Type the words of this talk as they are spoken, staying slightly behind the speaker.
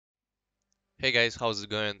Hey guys, how's it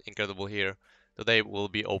going? Incredible here. Today we'll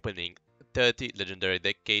be opening 30 legendary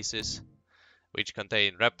deck cases, which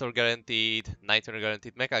contain Raptor guaranteed, Nightmare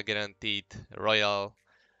guaranteed, Mecha guaranteed, Royal,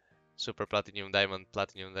 Super Platinum, Diamond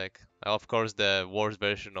Platinum deck. Of course, the worst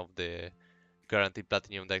version of the guaranteed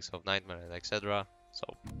Platinum decks of Nightmare and etc.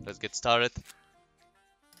 So let's get started.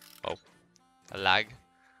 Oh, a lag.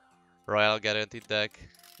 Royal guaranteed deck.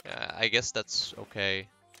 I guess that's okay.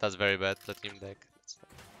 That's very bad Platinum deck.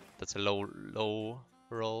 That's a low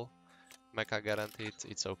roll. Mecha guaranteed,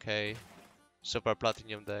 it's okay. Super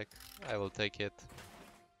Platinum deck, I will take it.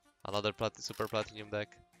 Another Super Platinum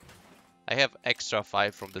deck. I have extra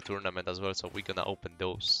 5 from the tournament as well, so we're gonna open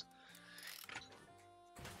those.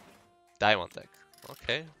 Diamond deck,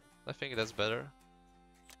 okay. I think that's better.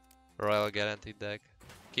 Royal guaranteed deck.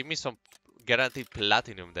 Give me some guaranteed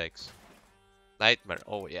Platinum decks. Nightmare,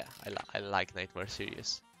 oh yeah, I like Nightmare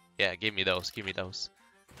series. Yeah, give me those, give me those.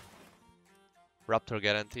 Raptor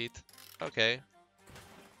guaranteed, okay.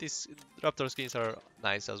 These Raptor skins are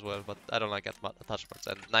nice as well, but I don't like attachments.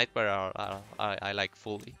 And Nightmare I like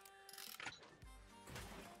fully.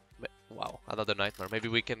 Wow, another Nightmare. Maybe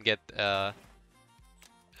we can get a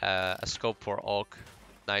scope for Oak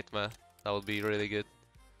Nightmare. That would be really good.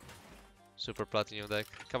 Super Platinum deck.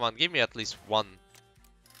 Come on, give me at least one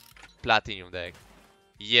Platinum deck.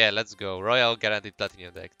 Yeah, let's go. Royal guaranteed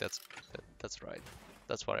Platinum deck. That's right.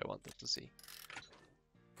 That's what I wanted to see.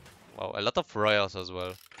 Wow, a lot of Royals as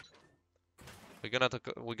well.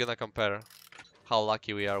 We're gonna compare how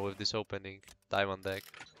lucky we are with this opening. Diamond deck.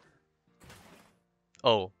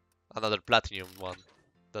 Oh, another Platinum one.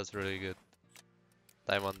 That's really good.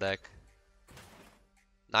 Diamond deck.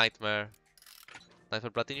 Nightmare.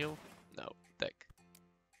 Nightmare Platinum? No, deck.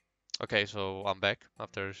 Okay, so I'm back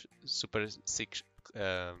after super sick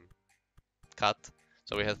cut.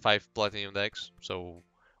 So we had 5 Platinum decks. So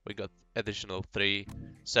we got additional 3,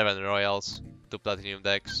 7 Royals, 2 Platinum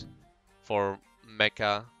decks, 4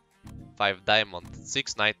 Mecha, 5 Diamond,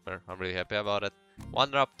 6 Nightmare. I'm really happy about it.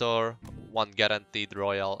 1 Raptor, 1 guaranteed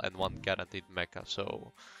Royal, and 1 guaranteed Mecha.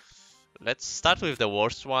 So let's start with the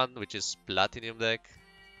worst one, which is Platinum deck.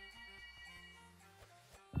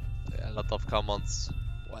 A lot of commons.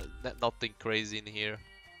 Well, nothing crazy in here.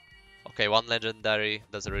 Okay, 1 legendary.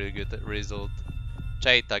 That's a really good result.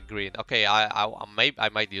 Cheetah green. Okay, I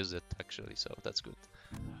might use it actually, so that's good.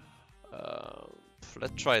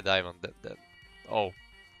 Let's try diamond then. Oh,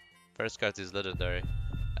 first card is legendary.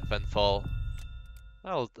 FN fall. I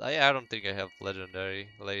don't think I have legendary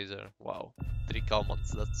laser. Wow, 3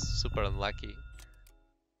 commons. That's super unlucky.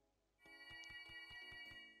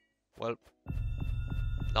 Well,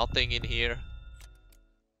 nothing in here.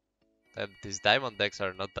 And these diamond decks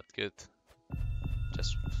are not that good.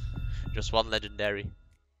 Just 1 legendary.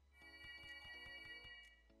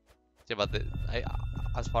 Yeah, but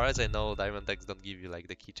as far as I know, diamond decks don't give you like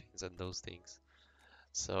the keychains and those things.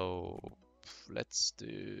 So let's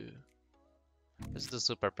do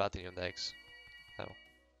super platinum decks. Oh.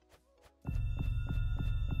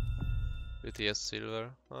 BTS silver.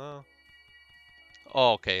 Oh.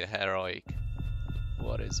 Oh, okay, heroic.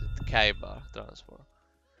 What is it? Kaiba transfer.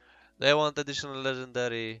 They want additional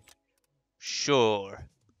legendary. Sure.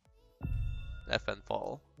 FN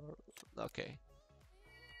fall. Okay.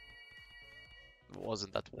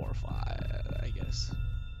 Wasn't that worth, I guess.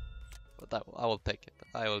 But I will take it.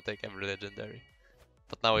 I will take every legendary.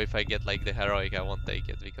 But now if I get like the heroic, I won't take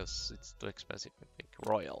it because it's too expensive. I think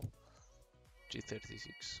Royal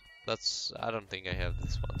G36. I don't think I have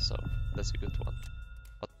this one, so that's a good one.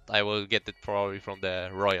 But I will get it probably from the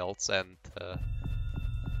Royals and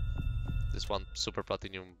this one Super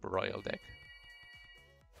Platinum Royal deck.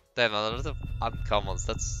 Then a lot of uncommons.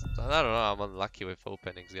 I don't know. I'm unlucky with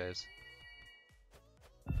openings, guys.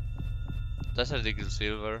 That's a Eagle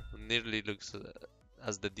Silver. Nearly looks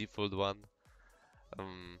as the default one.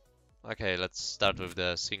 Okay, let's start with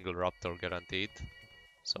the single Raptor guaranteed.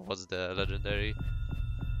 So what's the legendary?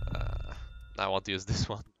 I want to use this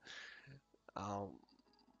one.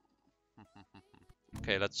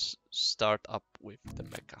 Okay, let's start up with the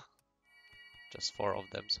Mecha. Just 4 of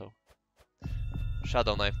them, so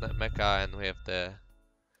Shadow Knife Mecha, and we have the,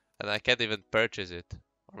 and I can't even purchase it,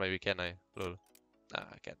 or maybe can I? Lol. Nah,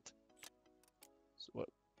 I can't. So,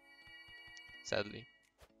 sadly.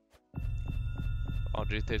 Oh,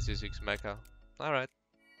 G36 Mecha. Alright.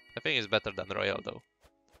 I think it's better than Royal though.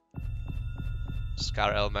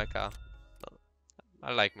 Scar L Mecha. No.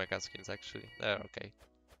 I like Mecha skins actually. They're okay.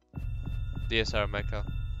 DSR Mecha.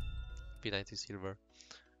 P90 Silver.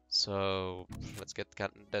 So let's get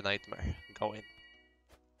the Nightmare going.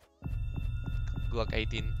 Glock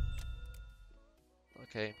 18.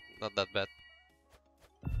 Okay, not that bad.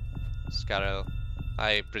 Scarel.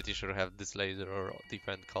 I'm pretty sure have this laser or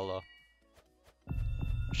different color.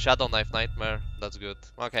 Shadow Knife Nightmare, that's good.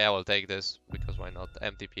 Okay, I will take this because why not?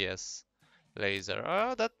 MTPS laser.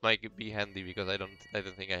 That might be handy because I don't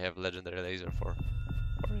think I have legendary laser for it.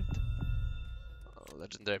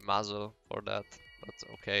 Legendary muzzle for that. That's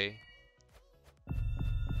okay.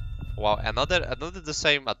 Wow, another the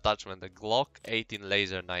same attachment, the Glock 18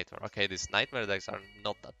 laser nightmare. Okay, these nightmare decks are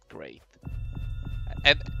not that great.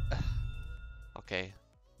 And okay,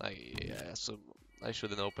 I assume I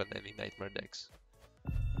shouldn't open any nightmare decks.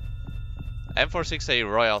 M46A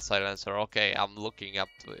Royal Silencer. Okay, I'm looking up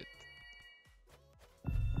to it.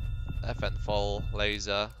 FN Fall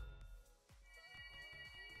laser.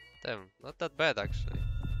 Damn, not that bad actually.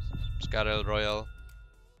 Scarel Royal.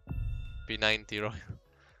 P90 Royal.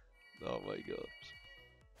 Oh my gosh.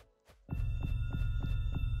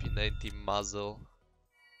 P90 muzzle.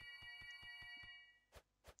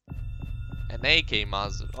 An AK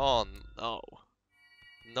muzzle. Oh no.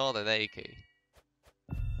 Not an AK.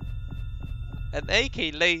 An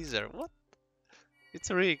AK laser. What? It's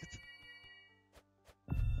rigged.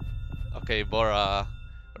 Okay, Bora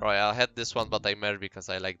Royal. I had this one, but I merged because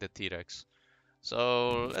I like the T-Rex.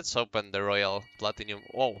 So let's open the Royal Platinum.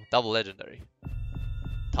 Oh, double legendary.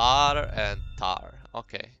 Tar and Tar.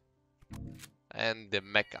 Okay. And the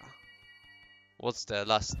Mecha. What's the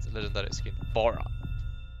last legendary skin? Bora.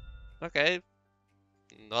 Okay.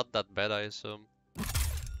 Not that bad, I assume.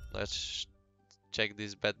 Let's check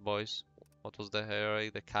these bad boys. What was the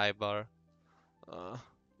heroic? The Kaibar.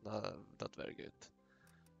 Not very good.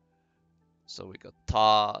 So we got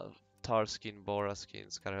Tar skin, Bora skin,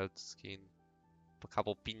 Scarlet skin, a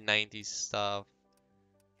couple P90 stuff.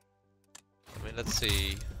 I mean, let's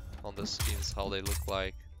see on the skins how they look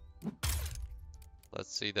like.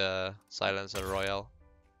 Let's see the Silencer Royal.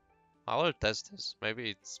 I will test this. Maybe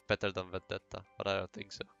it's better than Vendetta, but I don't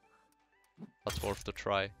think so. That's worth to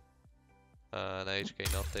try. An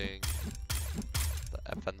HK nothing.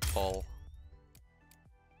 The FN Fall.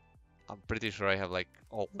 I'm pretty sure I have like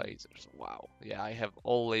all lasers. Wow. Yeah, I have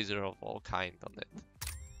all lasers of all kind on it.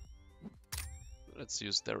 Let's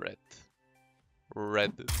use the red.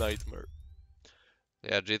 Red Nightmare.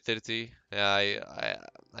 Yeah, G30. Yeah,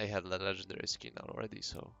 I had the legendary skin already,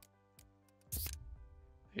 so.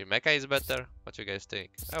 If Mecha is better, what you guys think?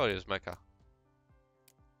 I will use Mecha.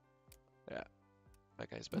 Yeah,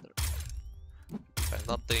 Mecha is better.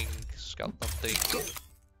 Nothing, Scout nothing.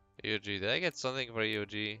 UG, did I get something for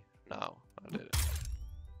UG? No, I didn't.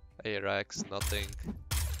 ARX, nothing.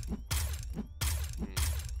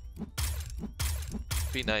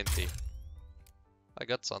 P90. I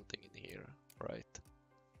got something in here, right?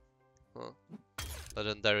 Huh.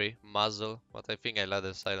 Legendary muzzle, but I think I let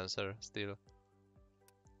the silencer still.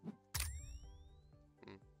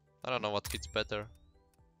 I don't know what fits better.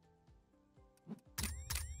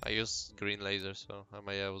 I use green laser, so I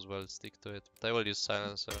may as well stick to it. But I will use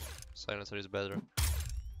silencer. Silencer is better.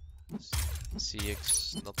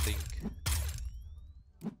 CX, nothing.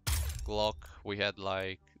 Glock, we had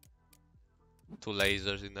like 2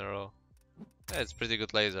 lasers in a row. Yeah, it's pretty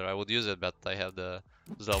good laser. I would use it, but I have the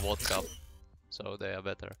Zula cup, so they are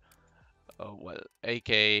better. Oh well, AK,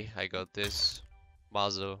 I got this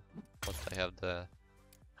muzzle, but I have the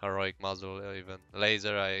heroic muzzle even.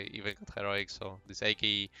 Laser, I even got heroic, so these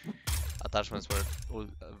AK attachments were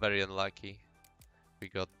very unlucky. We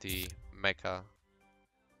got the Mecha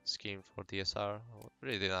skin for DSR,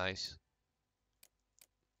 really nice.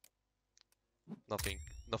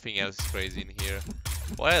 Nothing else crazy in here.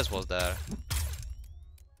 What else was there?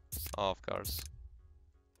 Oh, of course.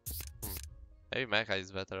 Maybe Mecha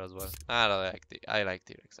is better as well. I like T-Rex. I like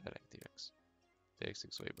T-Rex. T-Rex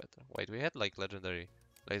is way better. Wait, we had like legendary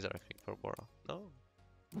laser, I think, for Bora. No?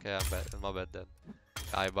 Okay, I'm bad. My bad then.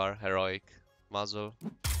 Kaibar, heroic, muzzle.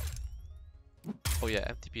 Oh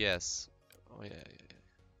yeah, MTPS. Oh yeah.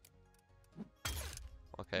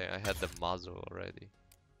 Okay, I had the muzzle already,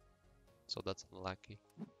 so that's unlucky.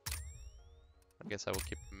 I guess I will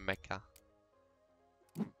keep Mecha.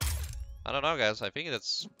 I don't know, guys. I think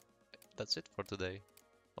that's it for today.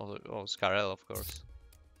 Oh, Scarel, of course.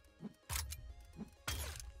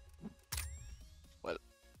 Well,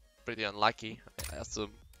 pretty unlucky, I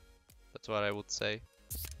assume. That's what I would say.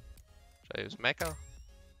 Should I use Mecha?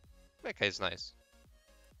 Mecha is nice.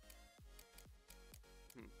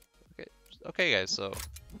 Okay, guys, so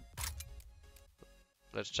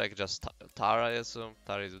let's check just Tara, I assume.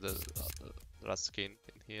 Tara is the last skin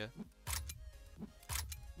in here.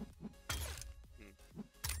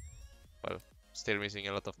 Well, still missing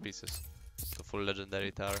a lot of pieces to full legendary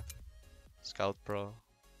Tara. Scout Pro.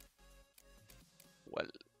 Well,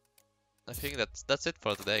 I think that's it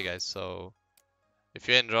for today, guys. So if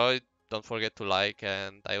you enjoyed, don't forget to like,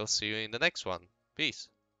 and I will see you in the next one. Peace.